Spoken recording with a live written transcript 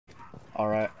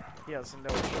Alright. He has no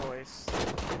choice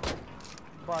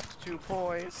but to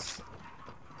poise.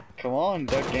 Come on,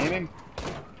 Dead Gaming.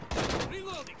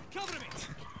 Reloading. Cover me.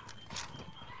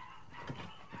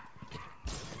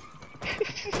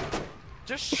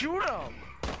 Just shoot him!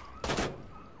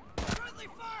 Friendly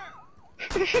fire.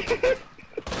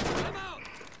 I'm out.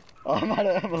 Oh, I'm out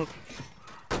of ammo.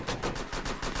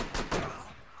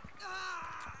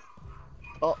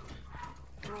 Oh.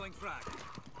 Throwing frag.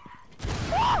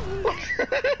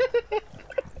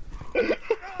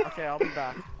 Okay, I'll be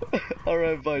back.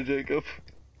 Alright, bye, Jacob.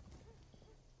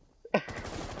 What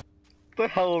the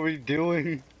hell are we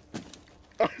doing?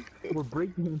 We're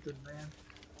breakdancing, man.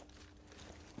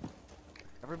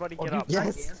 Everybody get up.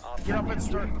 Yes. Get up and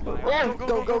start. Oh,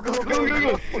 go, go, go, go, go,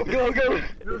 go, go,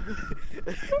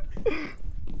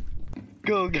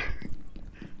 go, go.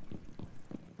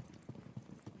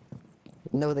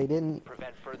 No, they didn't.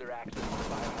 Prevent further access to the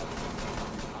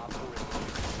biohazard.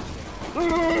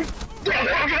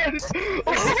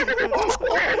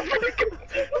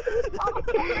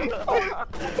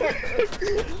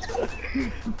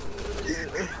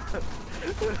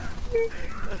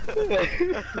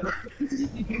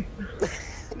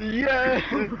 Yeah.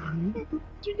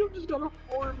 Jacob just got a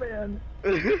 4-man.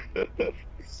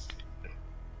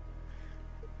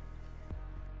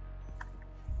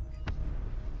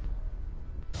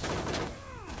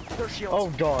 Their shields. Oh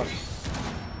gosh.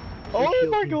 Oh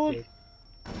my god.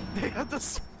 They have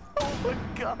this. Oh my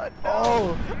god. No.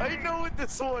 Oh. I know what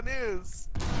this one is.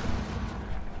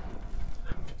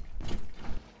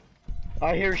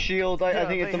 I hear shield. I Yeah,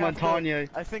 think it's they the have to- Montagne.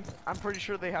 I'm pretty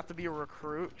sure they have to be a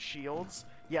recruit shields.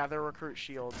 Yeah, they're recruit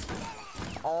shields.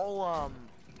 All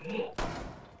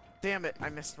damn it, I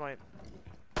missed my.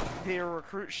 They're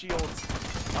recruit shields.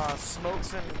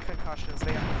 Smokes and concussions.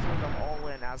 They have to throw them all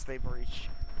in as they breach.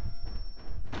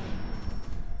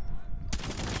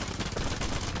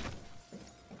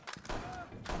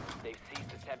 They've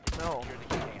ceased attempting to No. secure the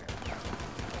container.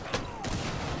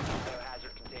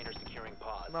 Biohazard container securing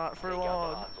pause. Not for Take out the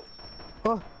long.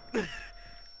 hostiles. Oh.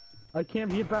 I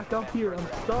can't get back up here. I'm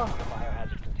stuck. The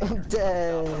biohazard I'm container.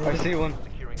 dead. I see one.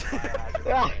 Securing the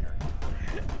biohazard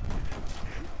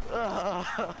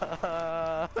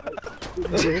Ah.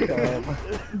 container. Jacob.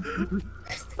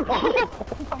 Oh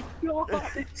my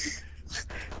god.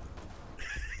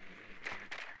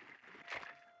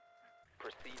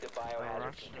 Proceed to biohazard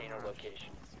Rush. container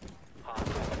location.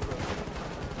 Hostile approaching.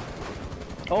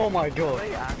 Oh my god.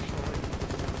 They actually.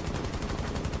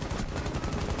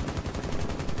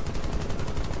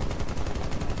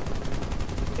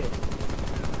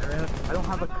 I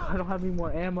don't have any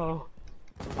more ammo.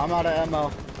 I'm out of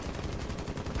ammo.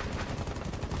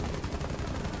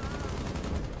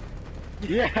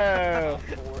 Yeah.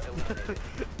 4 eliminated.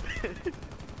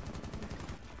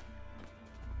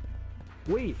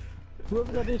 Wait.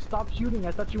 Whoever that is, stop shooting.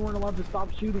 I thought you weren't allowed to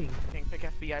stop shooting. Pick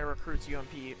FBI recruits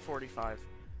UMP 45.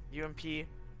 UMP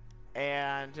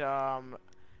and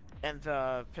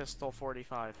the pistol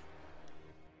 45.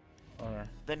 Alright.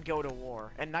 Then go to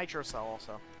war. And nitro cell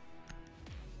also.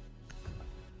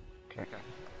 Okay.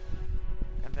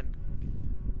 And then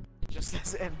just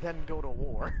says and then go to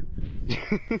war.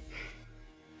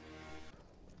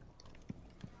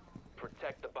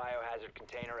 Protect the biohazard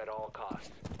container at all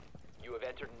costs. You have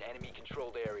entered an enemy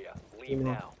controlled area. Leave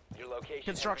now. Your location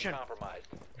Construction. has been compromised.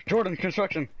 Jordan,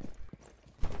 construction.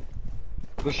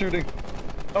 The shooting.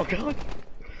 Oh god.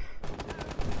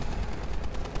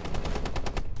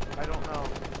 I don't know.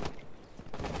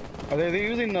 Are they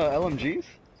using LMGs?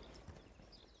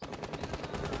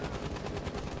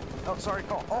 Oh, sorry,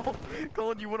 Colin. Oh,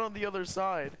 Colin, you went on the other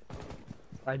side.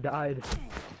 I died.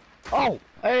 Oh,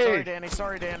 hey. Sorry, Danny.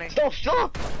 Sorry, Danny.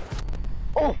 Stop.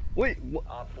 Oh, wait.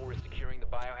 Op 4 is securing the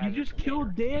biohazard. You just container.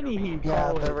 killed Danny. He Yeah,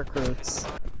 called they're it. recruits.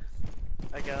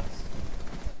 I guess.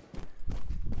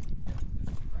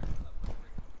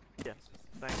 Yeah.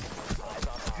 Thanks.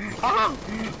 Ah!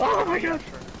 Oh my god.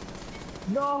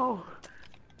 No.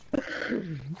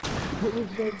 What was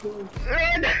that doing?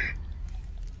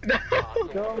 No.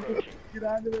 No, get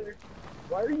out of there.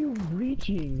 Why are you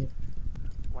reaching?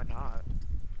 Why not?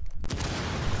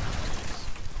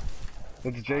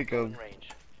 It's Jacob. In range.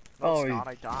 No, Oh, it's he- not.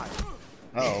 I died.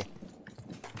 Oh.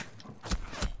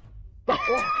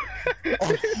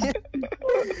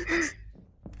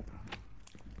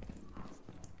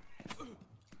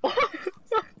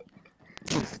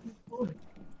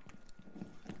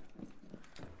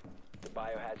 The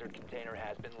biohazard container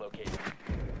has been located.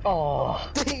 Oh.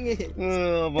 Dang it.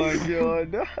 Oh my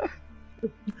god.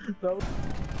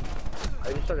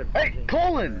 I just started. Hey,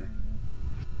 Colin!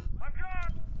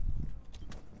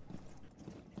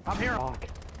 I'm here. Fuck.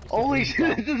 Holy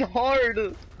shit, this is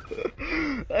hard!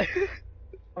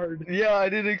 Hard. Yeah, I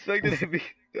didn't expect it to be.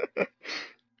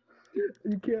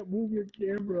 You can't move your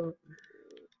camera.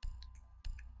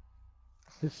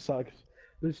 This sucks.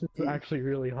 This is actually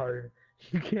really hard.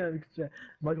 You can't.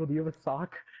 Michael, do you have a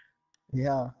sock?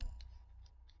 Yeah.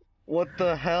 What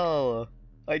the hell?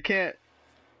 I can't.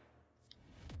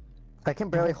 I can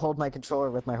barely hold my controller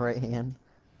with my right hand.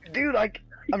 Dude,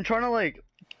 I'm trying to like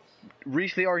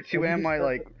reach the R2 and my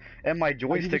like and my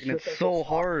joystick, and it's so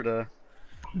hard.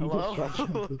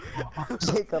 Hello?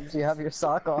 Jacobs, you have your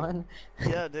sock on?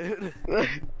 Yeah, dude.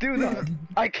 Dude,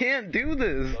 I can't do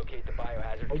this. Locate the biohazard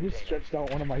I container. just stretched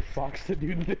out one of my socks to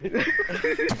do this.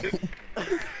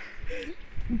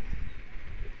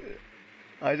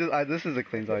 This is a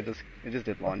clean zone. I just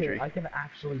did laundry. Okay, I can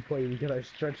actually play because I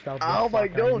stretched out. This Oh my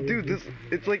sock. god, dude,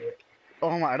 it's like,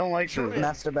 oh my, I don't like this.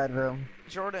 Master bedroom.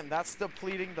 Jordan, that's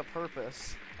depleting the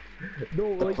purpose. No,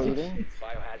 like Depleting?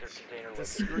 Biohazard container located.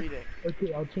 Discreting.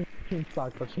 Okay, I'll change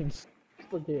socks. I'll change.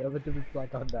 Okay, I have a different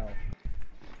sock on now.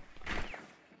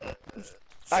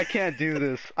 I can't do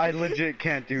this. I legit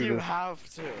can't do You this. have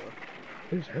to.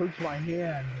 This hurts my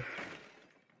hand.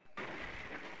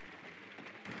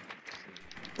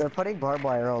 They're putting barbed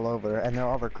wire all over, and they're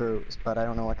all recruits, but I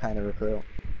don't know what kind of recruit.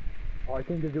 Oh, I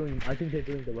think they're doing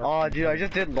the. Oh, dude, I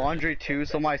just did laundry too,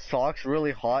 so my sock's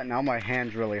really hot. Now my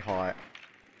hand's really hot.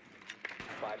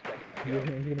 5 seconds to Your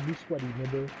go. hand's gonna be sweaty,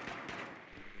 nigga.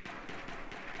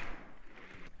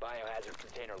 Biohazard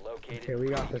container located. Okay, we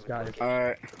got this, guys.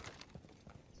 Alright.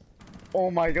 Oh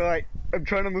my god, I'm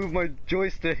trying to move my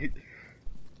joystick.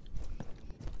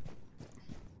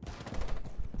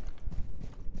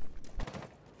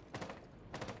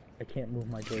 I can't move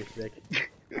my joystick.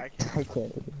 I can't. I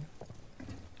can't.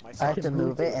 My I have son- to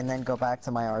move it and then go back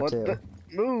to my R2. What the?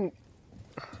 Move!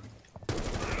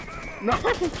 No!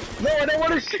 No, I don't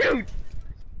want to shoot!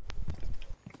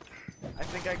 I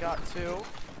think I got 2.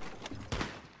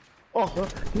 Oh,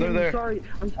 they're Dude, there. Sorry,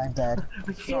 I'm dead. I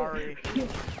can't. Sorry.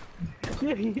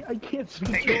 I can't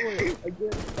control it. I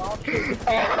can't stop it.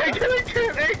 Oh, I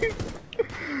can't aim!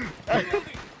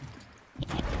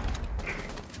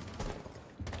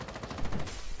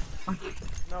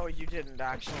 No, you didn't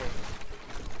actually.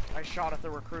 I shot at the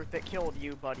recruit that killed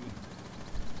you, buddy.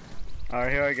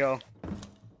 Alright, here I go.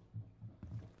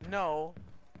 No.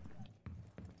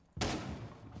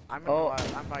 I'm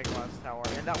by glass tower,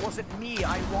 and that wasn't me.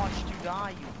 I watched you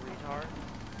die, you retard.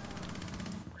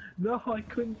 No, I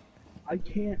couldn't. I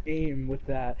can't aim with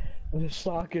that. The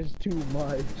sock is too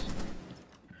much.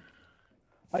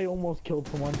 I almost killed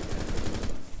someone.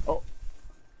 Oh.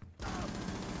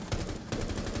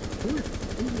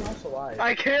 Who's else alive?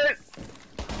 I can't!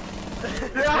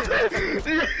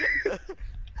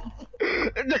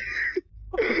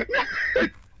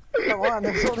 Come on,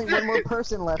 there's only one more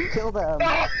person left. Kill them.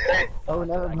 Oh,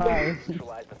 never mind.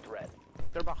 Neutralize the threat.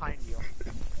 They're behind you.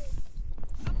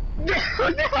 No,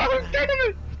 damn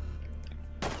it!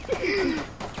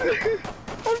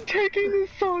 I'm taking this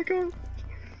sock off.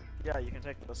 Yeah, you can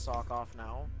take the sock off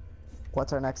now.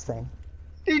 What's our next thing?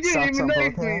 He didn't Socks even on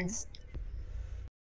make both me. hands?